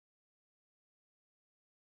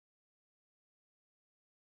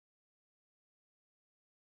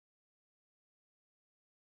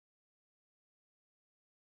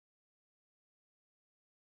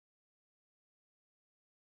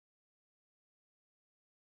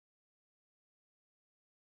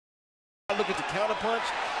Looking to counterpunch,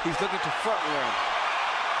 he's looking to front run.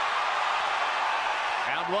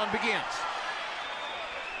 Round one begins.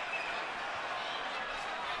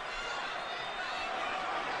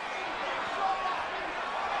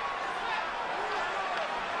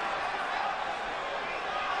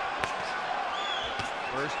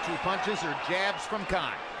 First two punches are jabs from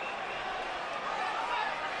Khan.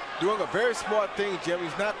 Doing a very smart thing, Jim.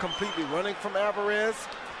 He's not completely running from Alvarez.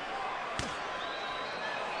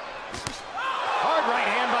 Hard right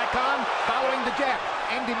hand by Khan, following the jab.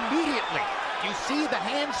 And immediately, you see the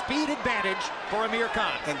hand speed advantage for Amir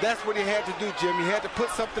Khan. And that's what he had to do, Jim. He had to put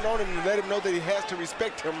something on him and let him know that he has to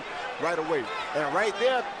respect him right away. And right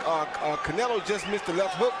there, Canelo just missed the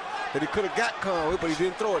left hook that he could have got Khan with, but he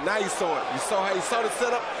didn't throw it. Now he saw it. You saw how he saw the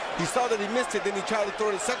setup. He saw that he missed it. Then he tried to throw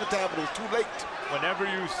it a second time, but it was too late. Whenever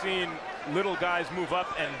you've seen little guys move up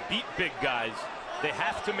and beat big guys, they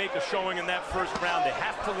have to make a showing in that first round. They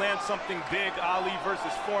have to land something big. Ali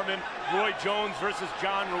versus Foreman, Roy Jones versus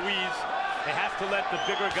John Ruiz. They have to let the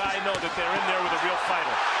bigger guy know that they're in there with a real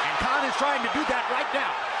fighter. And Khan is trying to do that right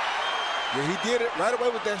now. Yeah, he did it right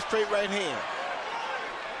away with that straight right hand.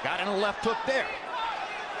 Got in a left hook there.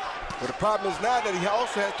 But the problem is now that he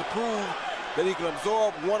also has to prove that he can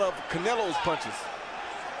absorb one of Canelo's punches.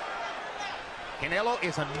 Canelo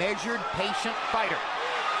is a measured, patient fighter.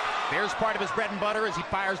 There's part of his bread and butter as he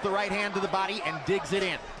fires the right hand to the body and digs it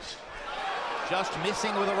in. Just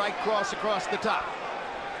missing with a right cross across the top.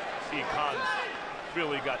 See, Khan's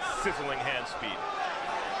really got sizzling hand speed.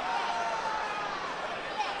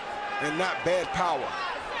 And not bad power.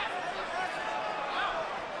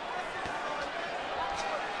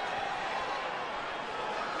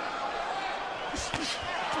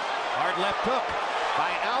 Hard left hook by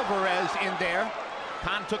Alvarez in there.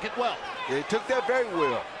 Khan took it well. Yeah, he took that very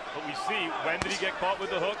well. But we see, when did he get caught with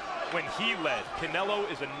the hook? When he led. Canelo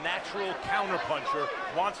is a natural counterpuncher,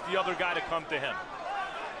 wants the other guy to come to him.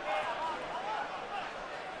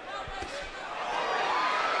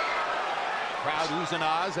 Crowd oohs and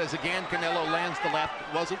ahs as again Canelo lands the left.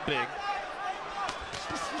 Wasn't big.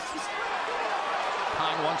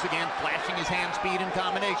 Khan once again flashing his hand speed in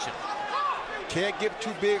combination. Can't get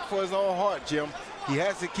too big for his own heart, Jim. He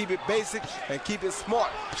has to keep it basic and keep it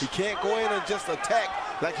smart. He can't go in and just attack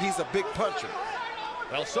like he's a big puncher.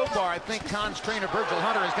 Well, so far, I think Khan's trainer, Virgil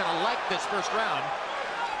Hunter, is going to like this first round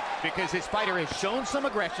because his fighter has shown some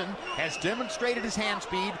aggression, has demonstrated his hand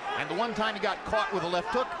speed, and the one time he got caught with a left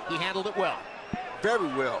hook, he handled it well. Very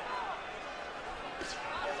well.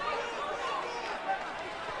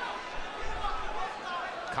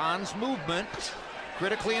 Khan's movement,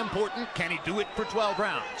 critically important. Can he do it for 12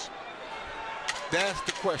 rounds? That's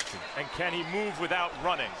the question. And can he move without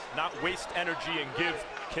running, not waste energy and give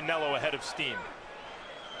Canelo a head of steam?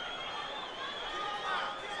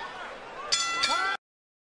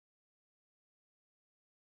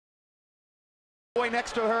 Boy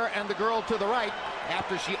next to her and the girl to the right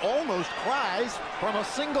after she almost cries from a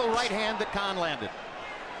single right hand that Khan landed.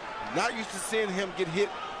 Not used to seeing him get hit,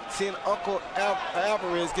 seeing Uncle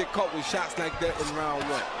Alvarez get caught with shots like that in round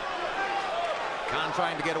one. Khan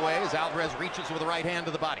trying to get away as Alvarez reaches with a right hand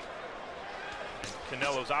to the body.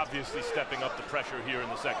 Canelo's obviously stepping up the pressure here in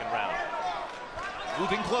the second round.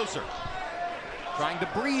 Moving closer. Trying to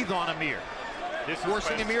breathe on Amir.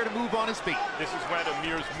 Forcing Amir to move on his feet. This is when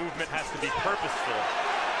Amir's movement has to be purposeful.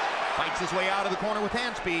 Fights his way out of the corner with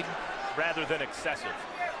hand speed. Rather than excessive.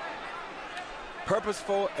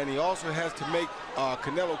 Purposeful, and he also has to make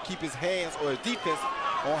Canelo keep his hands or his defense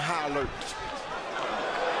on high alert.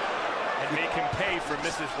 And make him pay for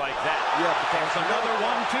misses like that. Yeah, because another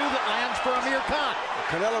 1-2 that lands for Amir Khan.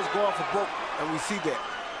 Canelo's going for broke, and we see that.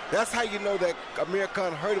 That's how you know that Amir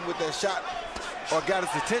Khan hurt him with that shot or got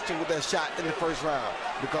his attention with that shot in the first round,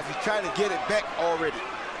 because he's trying to get it back already.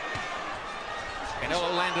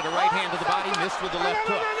 Canelo landed a right hand to the body, missed with the left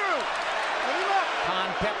hook.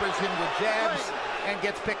 Khan peppers him with jabs and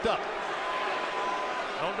gets picked up.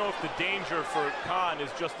 I don't know if the danger for Khan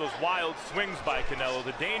is just those wild swings by Canelo.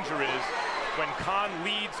 The danger is when Khan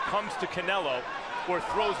leads, comes to Canelo, or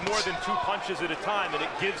throws more than 2 punches at a time, and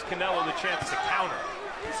it gives Canelo the chance to counter.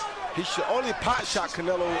 He should only pot shot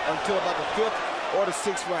Canelo until about the 5th or the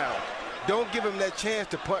 6th round. Don't give him that chance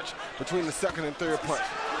to punch between the 2nd and 3rd punch.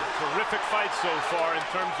 Terrific fight so far in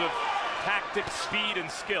terms of tactics, speed,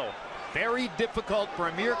 and skill. Very difficult for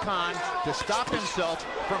Amir Khan to stop himself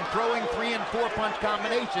from throwing 3- and 4-punch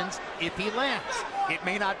combinations if he lands. It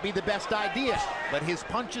may not be the best idea, but his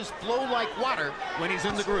punches flow like water when he's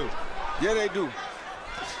in the groove. Yeah, they do.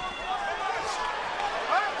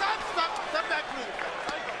 Step back, please.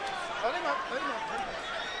 Let him up.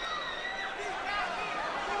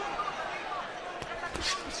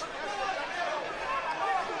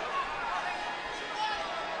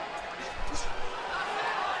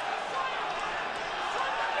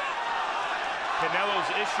 Canelo's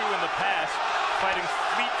issue in the past, fighting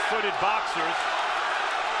fleet-footed boxers,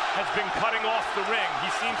 has been cutting off the ring. He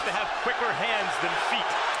seems to have quicker hands than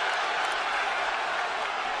feet.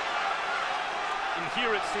 And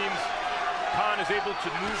here it seems Khan is able to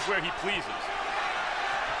move where he pleases.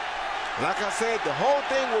 Like I said, the whole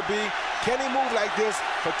thing will be, can he move like this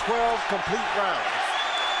for 12 complete rounds?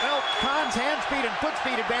 Well, Khan's hand speed and foot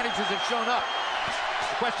speed advantages have shown up.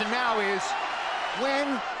 The question now is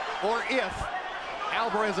when or if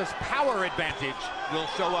Alvarez's power advantage will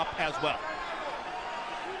show up as well.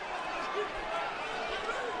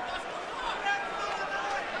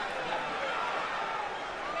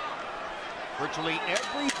 Virtually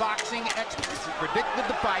every boxing expert who predicted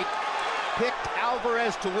the fight picked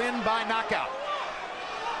Alvarez to win by knockout.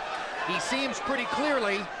 He seems pretty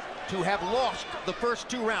clearly to have lost the first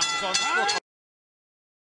 2 rounds on the score.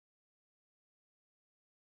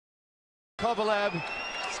 Kovalev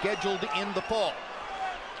scheduled in the fall.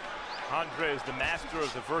 Andre is the master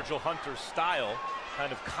of the Virgil Hunter style,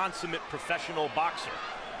 kind of consummate professional boxer.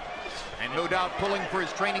 And no doubt pulling for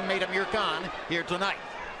his training mate Amir Khan here tonight.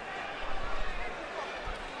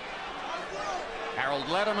 Harold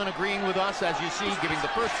Letterman agreeing with us, as you see, giving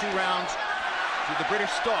the first 2 rounds to the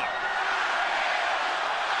British star.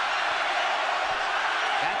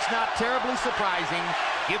 That's not terribly surprising,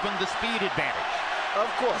 given the speed advantage.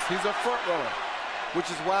 Of course, he's a front runner,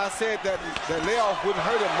 which is why I said that the layoff wouldn't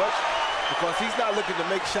hurt him much, because he's not looking to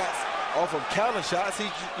make shots off of counter shots.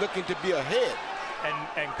 He's looking to be ahead.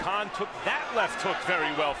 And Khan took that left hook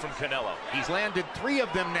very well from Canelo. He's landed 3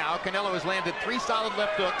 of them now. Canelo has landed 3 solid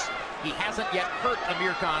left hooks. He hasn't yet hurt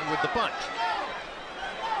Amir Khan with the punch.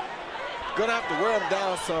 Gonna have to wear him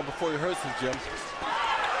down some before he hurts him, Jim.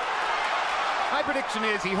 My prediction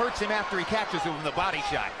is he hurts him after he catches him with the body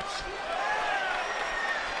shot.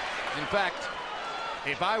 In fact,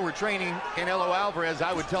 if I were training Canelo Alvarez,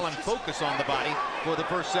 I would tell him focus on the body for the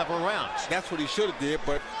first several rounds. That's what he should have did,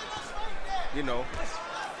 but, you know,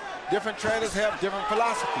 different trainers have different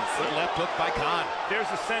philosophies. Good left hook by Khan. There's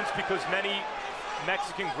a sense, because many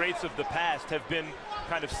Mexican greats of the past have been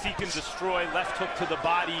kind of seek and destroy, left hook to the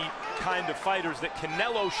body kind of fighters, that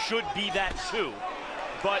Canelo should be that too.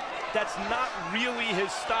 But that's not really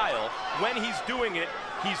his style. When he's doing it,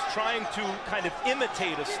 he's trying to kind of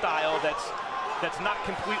imitate a style that's not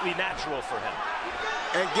completely natural for him.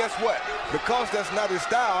 And guess what? Because that's not his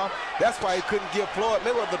style, that's why he couldn't give Floyd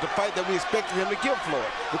Mayweather the fight that we expected him to give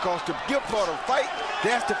Floyd. Because to give Floyd a fight,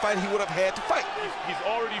 that's the fight he would have had to fight. He's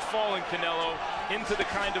already fallen, Canelo, into the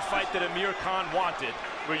kind of fight that Amir Khan wanted,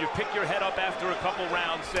 where you pick your head up after a couple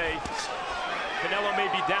rounds, say, Canelo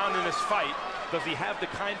may be down in this fight. Does he have the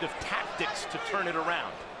kind of tactics to turn it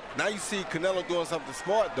around? Now you see Canelo doing something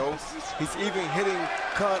smart, though. He's even hitting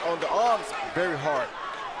Khan on the arms very hard.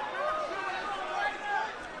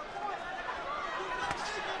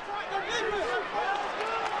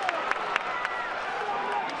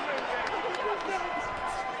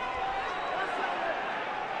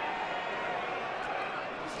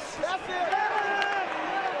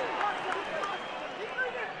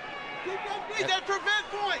 That prevent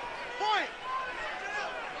point.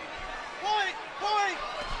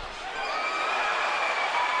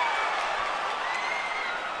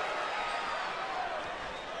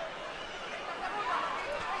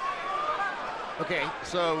 Okay,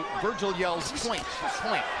 so Virgil yells point.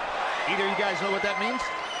 Either you guys know what that means?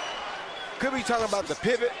 Could be talking about the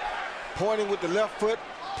pivot, pointing with the left foot,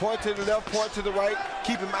 point to the left, point to the right,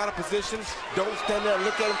 keep him out of position. Don't stand there and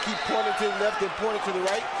look at him, keep pointing to the left and pointing to the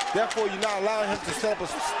right. Therefore, you're not allowing him to set up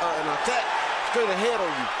an attack straight ahead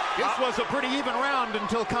on you. This was a pretty even round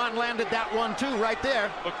until Khan landed that 1-2 right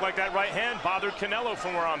there. Looked like that right hand bothered Canelo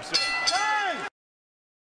from where I'm sitting.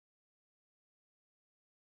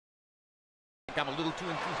 I'm a little too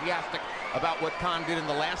enthusiastic about what Khan did in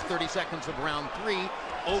the last 30 seconds of round 3.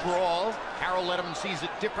 Overall, Harold Letterman sees it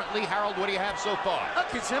differently. Harold, what do you have so far?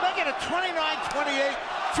 Okay, Jim, I get a 29-28,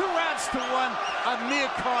 2 rounds to 1 on Amir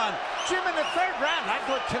Khan. Jim, in the 3rd round, I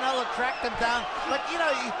thought Canelo tracked him down, but, you know,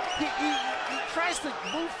 he tries to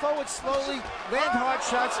move forward slowly, land hard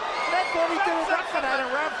shots, and I thought he did enough for that in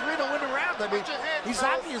round 3 to win the round. I mean, he's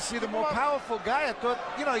obviously the more powerful guy. I thought,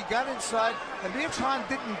 you know, he got inside, and Amir Khan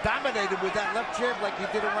didn't dominate him with that left jab like he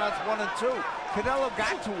did in rounds 1 and 2. Canelo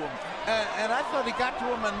got to him, and I thought he got to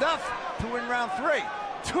him enough to win round 3.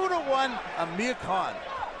 2-1, Amir Khan.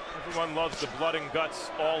 Everyone loves the blood and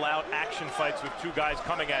guts, all-out action fights with two guys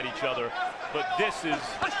coming at each other. But this is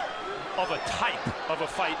of a type of a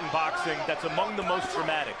fight in boxing that's among the most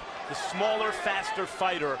dramatic. The smaller, faster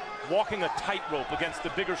fighter walking a tightrope against the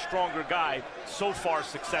bigger, stronger guy so far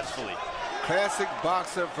successfully. Classic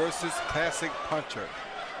boxer versus classic puncher.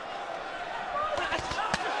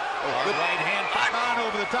 Good right hand on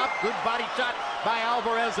over the top. Good body shot by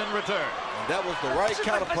Alvarez in return. And that was the right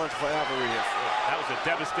counterpunch for Alvarez. That was a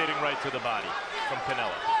devastating right to the body from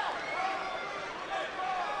Canelo.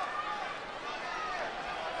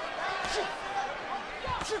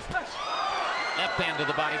 Left hand to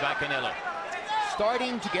the body by Canelo.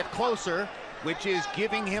 Starting to get closer, which is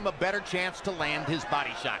giving him a better chance to land his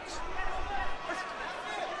body shots.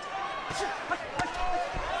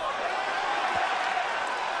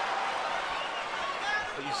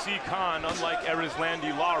 You see Khan, unlike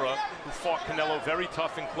Erislandy Lara, who fought Canelo very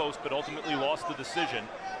tough and close but ultimately lost the decision,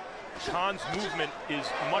 Khan's movement is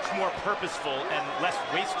much more purposeful and less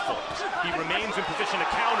wasteful. He remains in position to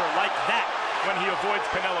counter like that when he avoids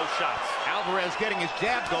Canelo's shots. Alvarez getting his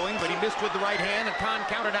jab going, but he missed with the right hand, and Khan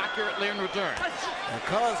countered accurately in return. And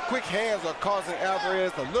Khan's quick hands are causing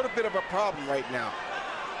Alvarez a little bit of a problem right now.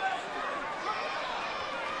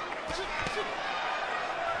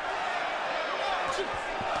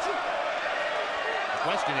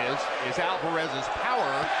 The question is Alvarez's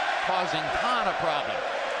power causing Khan a problem?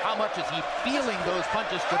 How much is he feeling those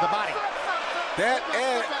punches to the body? That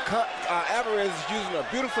and Alvarez is using a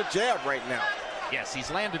beautiful jab right now. Yes, he's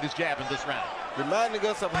landed his jab in this round. Reminding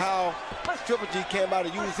us of how Triple G came out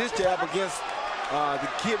and used his jab against the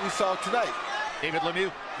kid we saw tonight. David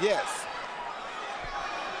Lemieux? Yes.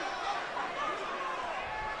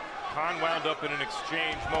 Khan wound up in an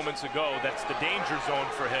exchange moments ago. That's the danger zone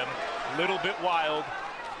for him. A little bit wild,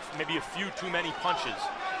 maybe a few too many punches,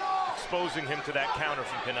 exposing him to that counter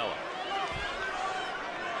from Canelo.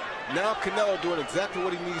 Now Canelo doing exactly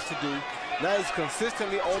what he needs to do. Now he's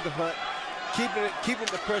consistently on the hunt, keeping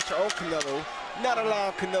the pressure on Canelo, not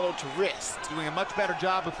allowing Canelo to rest. Doing a much better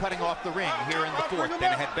job of cutting off the ring here in the fourth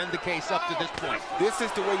than had been the case up to this point. This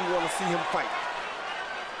is the way you want to see him fight.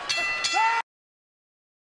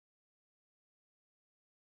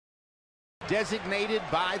 Designated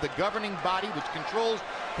by the governing body which controls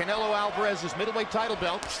Canelo Alvarez's middleweight title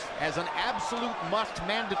belt as an absolute must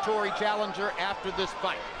mandatory challenger after this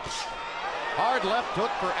fight. Hard left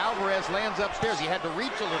hook for Alvarez, lands upstairs. He had to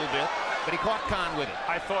reach a little bit, but he caught Khan with it.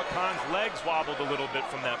 I thought Khan's legs wobbled a little bit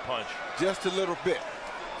from that punch. Just a little bit.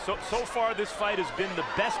 So far this fight has been the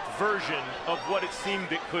best version of what it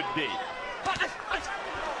seemed it could be.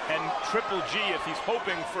 And Triple G, if he's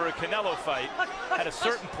hoping for a Canelo fight, at a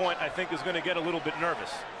certain point, I think is going to get a little bit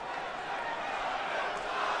nervous.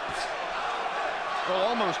 Well,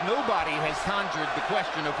 almost nobody has conjured the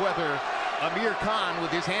question of whether Amir Khan,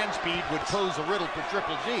 with his hand speed, would pose a riddle for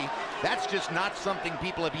Triple G. That's just not something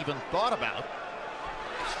people have even thought about.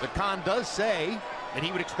 But Khan does say that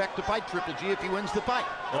he would expect to fight Triple G if he wins the fight.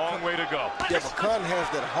 Long way to go. Yeah, but Khan has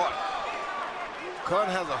that heart. Khan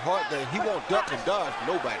has a heart that he won't duck and dodge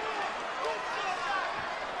nobody.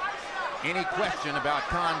 Any question about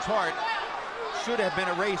Khan's heart should have been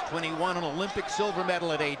erased when he won an Olympic silver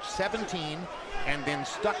medal at age 17 and then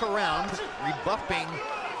stuck around rebuffing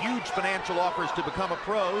huge financial offers to become a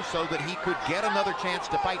pro so that he could get another chance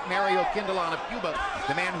to fight Mario Quindelón of Cuba,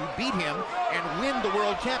 the man who beat him, and win the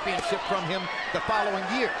world championship from him the following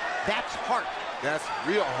year. That's heart. That's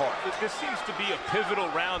real hard. This seems to be a pivotal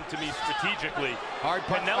round to me strategically. Hard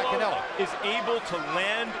punch by Canelo. is able to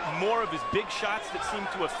land more of his big shots that seem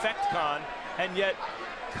to affect Khan, and yet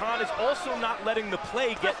Khan is also not letting the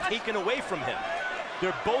play get taken away from him.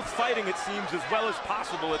 They're both fighting, it seems, as well as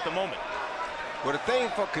possible at the moment. Well, the thing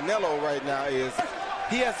for Canelo right now is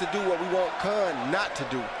he has to do what we want Khan not to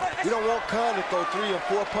do. We don't want Khan to throw 3 or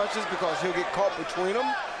 4 punches because he'll get caught between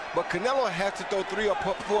them. But Canelo has to throw 3 or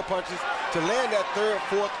 4 punches to land that 3rd,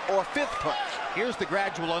 4th, or 5th punch. Here's the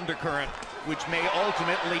gradual undercurrent, which may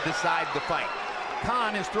ultimately decide the fight.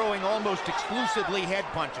 Khan is throwing almost exclusively head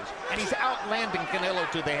punches, and he's outlanding Canelo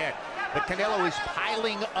to the head. But Canelo is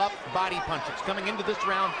piling up body punches. Coming into this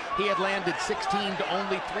round, he had landed 16 to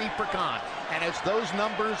only 3 for Khan. And as those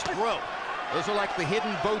numbers grow, those are like the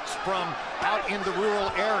hidden boats from out in the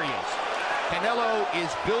rural areas. Canelo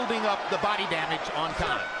is building up the body damage on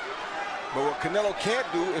Khan. But what Canelo can't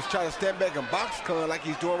do is try to stand back and box Khan like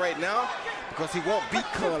he's doing right now, because he won't beat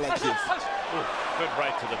Khan like this. Ooh, good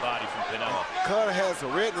right to the body from Canelo. Khan has a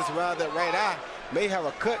redness around that right eye. May have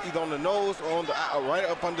a cut either on the nose or on the eye, or right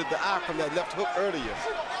up under the eye from that left hook earlier.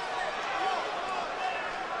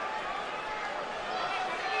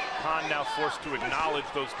 Khan now forced to acknowledge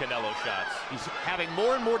those Canelo shots. He's having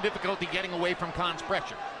more and more difficulty getting away from Khan's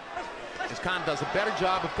pressure, as Khan does a better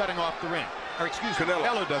job of cutting off the ring. Or excuse me,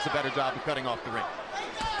 Canelo does a better job of cutting off the ring.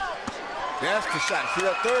 That's the shot. See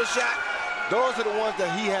that third shot? Those are the ones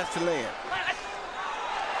that he has to land.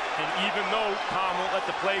 And even though Khan won't let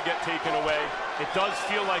the play get taken away, it does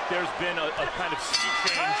feel like there's been a kind of sea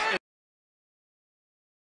change.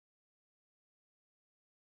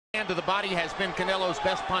 Hand to the body has been Canelo's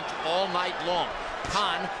best punch all night long.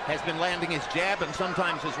 Khan has been landing his jab and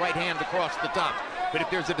sometimes his right hand across the top. But if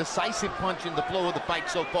there's a decisive punch in the flow of the fight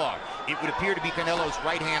so far, it would appear to be Canelo's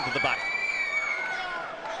right hand to the body.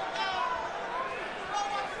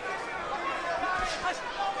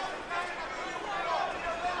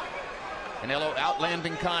 Canelo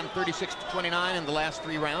outlanding Khan 36-29 in the last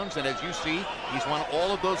 3 rounds, and as you see, he's won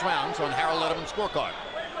all of those rounds on Harold Letterman's scorecard.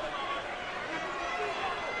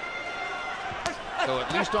 So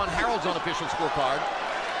at least on Harold's unofficial scorecard,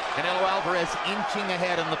 Canelo Alvarez inching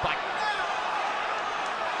ahead in the fight.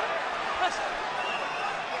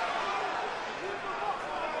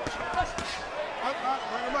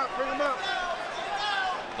 Bring him up, bring him up.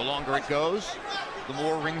 The longer it goes, the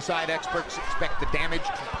more ringside experts expect the damage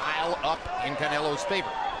to pile up in Canelo's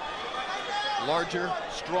favor. Larger,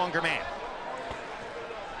 stronger man.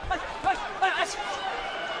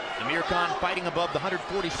 Amir Khan fighting above the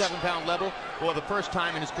 147-pound level for the first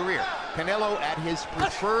time in his career. Canelo at his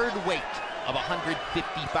preferred weight of 155.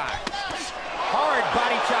 Hard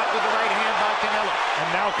body shot with the right hand by Canelo. And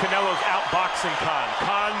now Canelo's outboxing Khan.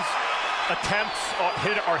 Khan's attempts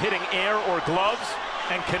are hitting air or gloves,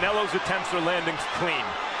 and Canelo's attempts are landing clean.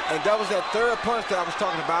 And that was that third punch that I was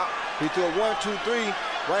talking about. He threw a 1, 2, 3,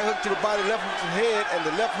 right hook to the body, left hook to the head, and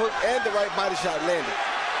the left hook and the right body shot landed.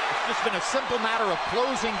 It's just been a simple matter of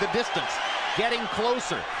closing the distance, getting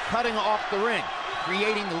closer, cutting off the ring,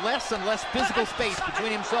 creating less and less physical space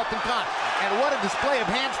between himself and Khan. And what a display of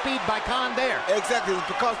hand speed by Khan there. Exactly, it's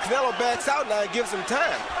because Canelo backs out now and gives him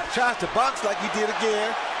time. Tries to box like he did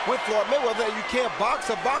again with Floyd Mayweather. You can't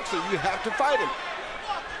box a boxer, you have to fight him.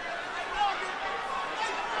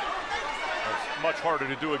 Much harder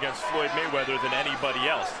to do against Floyd Mayweather than anybody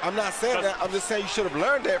else. I'm not saying that. I'm just saying you should have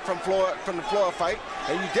learned that from the Floyd fight,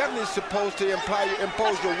 and you definitely supposed to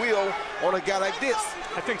impose your will on a guy like this.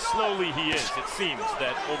 I think slowly he is. It seems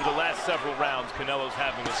that over the last several rounds, Canelo's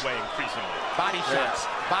having his way increasingly. Body shots,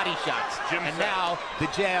 body shots. And now the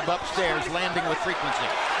jab upstairs landing with frequency.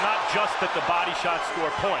 Not just that the body shots score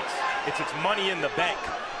points. It's money in the bank,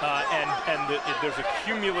 there's a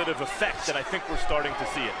cumulative effect that I think we're starting to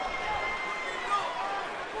see it.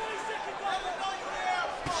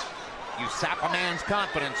 You sap a man's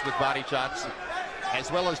confidence with body shots,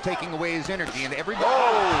 as well as taking away his energy. And everybody. Oh!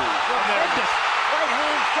 Right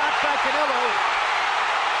hand shot by Canelo.